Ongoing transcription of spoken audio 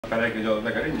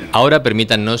Ahora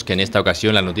permítannos que en esta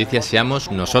ocasión la noticia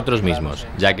seamos nosotros mismos,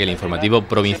 ya que el informativo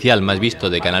provincial más visto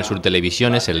de Canal Sur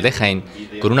Televisión es el de Jaén,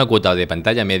 con una cuota de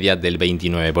pantalla media del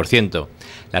 29%.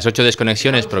 Las 8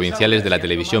 desconexiones provinciales de la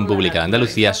televisión pública de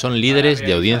Andalucía son líderes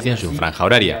de audiencia en su franja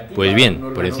horaria. Pues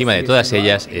bien, por encima de todas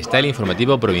ellas está el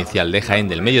informativo provincial de Jaén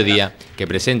del mediodía, que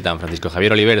presentan Francisco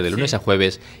Javier Oliver de lunes a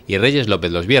jueves y Reyes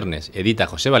López los viernes, edita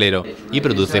José Valero y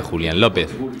produce Julián López.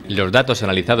 Los datos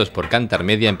analizados por Kantar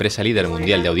Media, empresa líder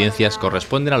mundial de audiencias,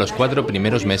 corresponden a los 4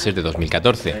 primeros meses de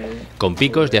 2014, con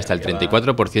picos de hasta el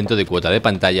 34% de cuota de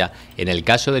pantalla en el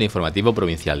caso del informativo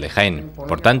provincial de Jaén.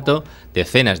 Por tanto,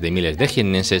 decenas de miles de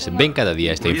jiennenses ven cada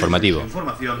día este informativo.